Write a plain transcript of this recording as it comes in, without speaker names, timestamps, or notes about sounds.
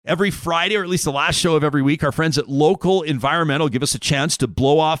Every Friday, or at least the last show of every week, our friends at Local Environmental give us a chance to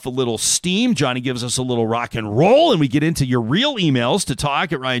blow off a little steam. Johnny gives us a little rock and roll, and we get into your real emails to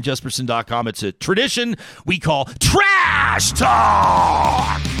talk at RyanJesperson.com. It's a tradition we call Trash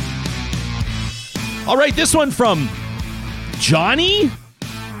Talk. All right, this one from Johnny,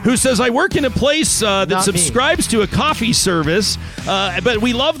 who says, I work in a place that subscribes to a coffee service, but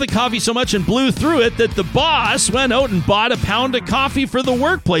we love the coffee so much and blew through it that the boss went out and bought a pound of coffee for the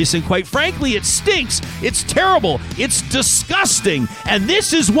workplace, and quite frankly, it stinks. It's terrible. It's disgusting. And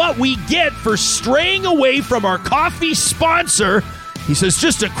this is what we get for straying away from our coffee sponsor. He says,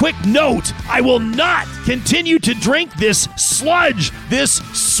 just a quick note, I will not continue to drink this sludge, this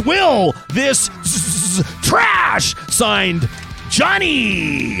swill, this trash. Signed,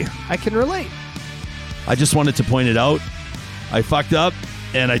 Johnny. I can relate. I just wanted to point it out. I fucked up,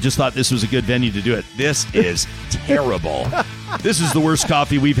 and I just thought this was a good venue to do it. This is terrible. This is the worst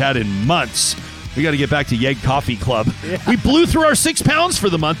coffee we've had in months. We got to get back to Yeg Coffee Club. Yeah. We blew through our 6 pounds for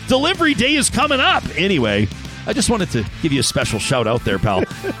the month. Delivery day is coming up. Anyway, I just wanted to give you a special shout out there, pal.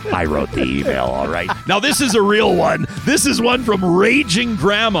 I wrote the email, all right. Now, this is a real one. This is one from Raging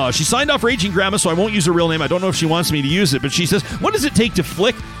Grandma. She signed off Raging Grandma, so I won't use her real name. I don't know if she wants me to use it, but she says, what does it take to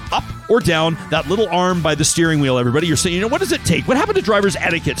flick up or down that little arm by the steering wheel, everybody? You're saying, what does it take? What happened to driver's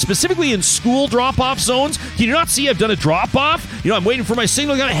etiquette, specifically in school drop-off zones? Can you not see I've done a drop-off? I'm waiting for my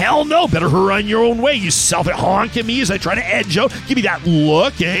signal. Hell no. Better run your own way. You honk at me as I try to edge out. Give me that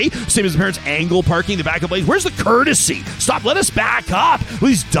look, eh? Same as the parents angle parking the backup lanes. Where's the courtesy? Stop. Let us back up.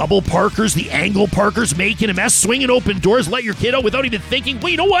 These double parkers, the angle parkers making a mess, swinging open doors, let your kid out without even thinking.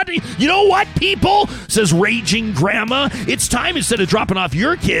 Well, you know what, people? Says Raging Grandma. It's time, instead of dropping off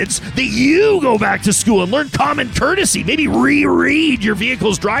your kids, that you go back to school and learn common courtesy. Maybe reread your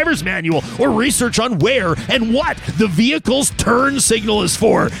vehicle's driver's manual or research on where and what the vehicle's turn signal is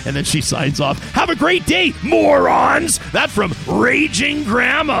for. And then she signs off, have a great day, morons. That from Raging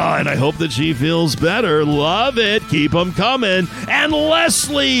Grandma. And I hope that she feels better. Love it. Keep them coming. And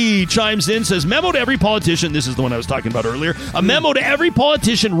Leslie chimes in, says, memo to every politician. This is the one I was talking about earlier. A memo to every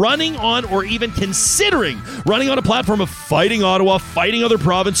politician running on or even considering running on a platform of fighting Ottawa, fighting other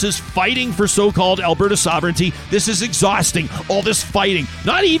provinces, fighting for so-called Alberta sovereignty. This is exhausting. All this fighting.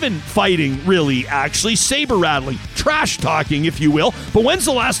 Not even fighting, really, actually. Saber-rattling. Trash-talking, if you will. But when's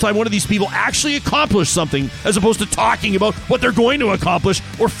the last time one of these people actually accomplished something as opposed to talking about what they're going to accomplish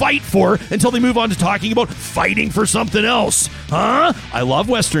or fight for until they move on to talking about fighting for something else? Huh? I love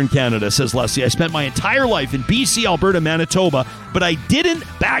Western Canada, says Leslie. I spent my entire life in BC, Alberta, Manitoba, but I didn't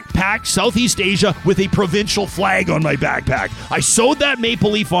backpack Southeast Asia with a provincial flag on my backpack. I sewed that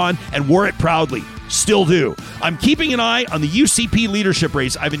maple leaf on and wore it proudly. Still do. I'm keeping an eye on the UCP leadership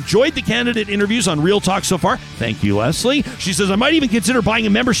race. I've enjoyed the candidate interviews on Real Talk so far. Thank you, Leslie. She says, I might even consider buying a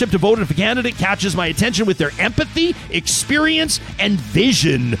membership to vote if a candidate catches my attention with their empathy, experience, and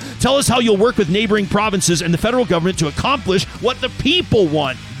vision. Tell us how you'll work with neighboring provinces and the federal government to accomplish what the people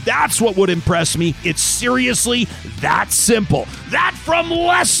want. That's what would impress me. It's seriously that simple. That from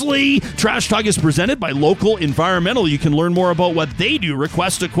Leslie. Trash Talk is presented by Local Environmental. You can learn more about what they do.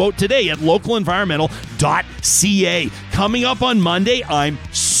 Request a quote today at localenvironmental.ca. Coming up on Monday, I'm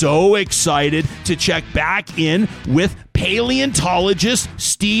so excited to check back in with paleontologist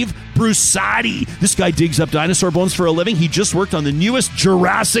Steve Brusati. This guy digs up dinosaur bones for a living. He just worked on the newest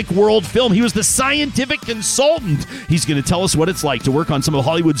Jurassic World film. He was the scientific consultant. He's going to tell us what it's like to work on some of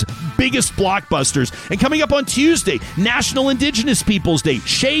Hollywood's biggest blockbusters. And coming up on Tuesday, National Indigenous Peoples Day,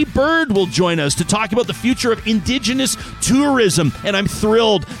 Shay Bird will join us to talk about the future of Indigenous tourism. And I'm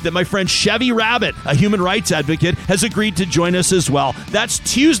thrilled that my friend Chevy Rabbit, a human rights advocate, has agreed to join us as well. That's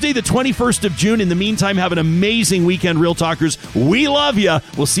Tuesday, the 21st of June. In the meantime, have an amazing weekend, Real Talkers. We love you.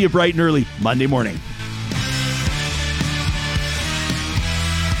 We'll see you bright and early Monday morning.